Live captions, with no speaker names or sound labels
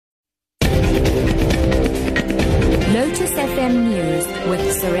FM News with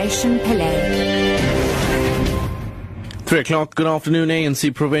Sureshan Pillay. 3 o'clock, good afternoon.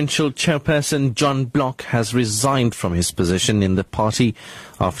 ANC Provincial Chairperson John Block has resigned from his position in the party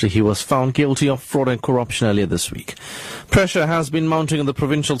after he was found guilty of fraud and corruption earlier this week. Pressure has been mounting on the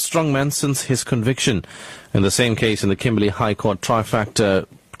provincial strongman since his conviction. In the same case in the Kimberley High Court, Trifactor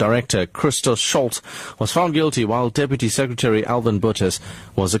Director Christos Schultz was found guilty while Deputy Secretary Alvin Buttes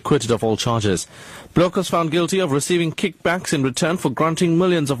was acquitted of all charges. Block was found guilty of receiving kickbacks in return for granting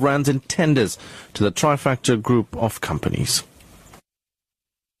millions of rands in tenders to the Trifactor group of companies.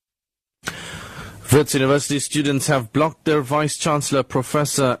 Wits University students have blocked their Vice-Chancellor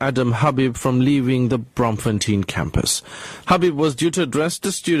Professor Adam Habib from leaving the Braamfontein campus. Habib was due to address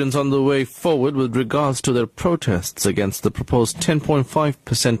the students on the way forward with regards to their protests against the proposed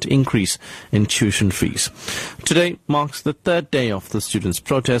 10.5% increase in tuition fees. Today marks the third day of the students'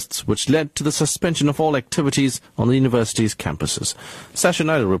 protests, which led to the suspension of all activities on the university's campuses. Sasha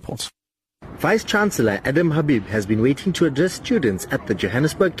Naidoo reports. Vice-Chancellor Adam Habib has been waiting to address students at the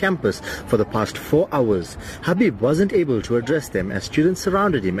Johannesburg campus for the past 4 hours. Habib wasn't able to address them as students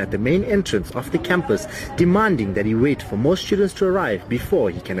surrounded him at the main entrance of the campus, demanding that he wait for more students to arrive before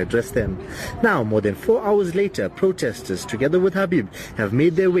he can address them. Now, more than 4 hours later, protesters, together with Habib, have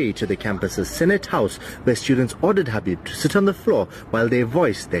made their way to the campus's Senate House, where students ordered Habib to sit on the floor while they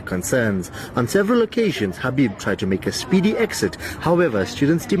voiced their concerns. On several occasions, Habib tried to make a speedy exit. However,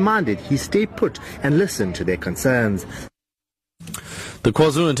 students demanded he stay put and listen to their concerns. The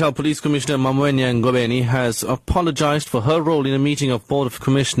KwaZulu-Natal Police Commissioner Mamwenya Ngobeni has apologized for her role in a meeting of Board of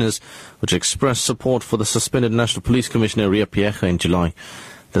Commissioners which expressed support for the suspended National Police Commissioner Ria Piecha in July.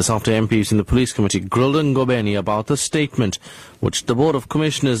 This after MPs in the Police Committee grilled Ngobeni about the statement which the Board of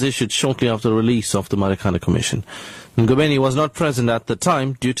Commissioners issued shortly after the release of the Marikana Commission. Ngobeni was not present at the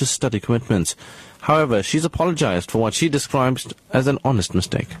time due to study commitments. However, she's apologized for what she describes as an honest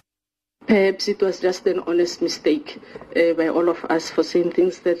mistake. Perhaps it was just an honest mistake by all of us for saying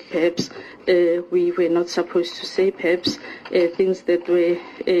things that perhaps we were not supposed to say, perhaps things that were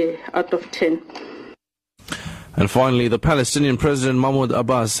out of turn. And finally, the Palestinian President Mahmoud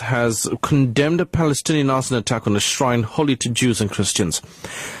Abbas has condemned a Palestinian arson attack on a shrine holy to Jews and Christians.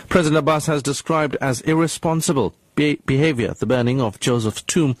 President Abbas has described as irresponsible behavior the burning of Joseph's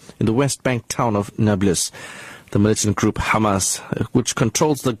tomb in the West Bank town of Nablus. The militant group Hamas, which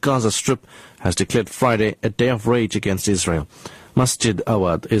controls the Gaza Strip, has declared Friday a day of rage against Israel. Masjid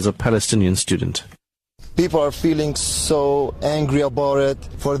Awad is a Palestinian student. People are feeling so angry about it.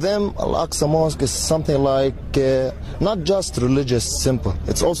 For them, Al-Aqsa Mosque is something like not just religious, simple.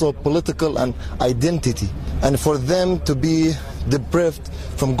 It's also political and identity. And for them to be deprived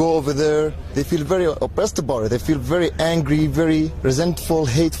from go over there, they feel very oppressed about it. They feel very angry, very resentful,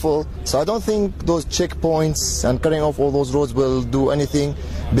 hateful. So I don't think those checkpoints and cutting off all those roads will do anything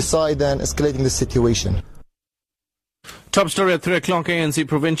beside than escalating the situation. Top story at 3 o'clock. ANC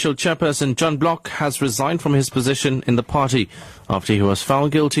Provincial Chairperson John Block has resigned from his position in the party after he was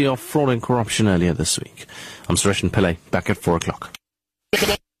found guilty of fraud and corruption earlier this week. I'm Sureshan Pillay, back at 4 o'clock.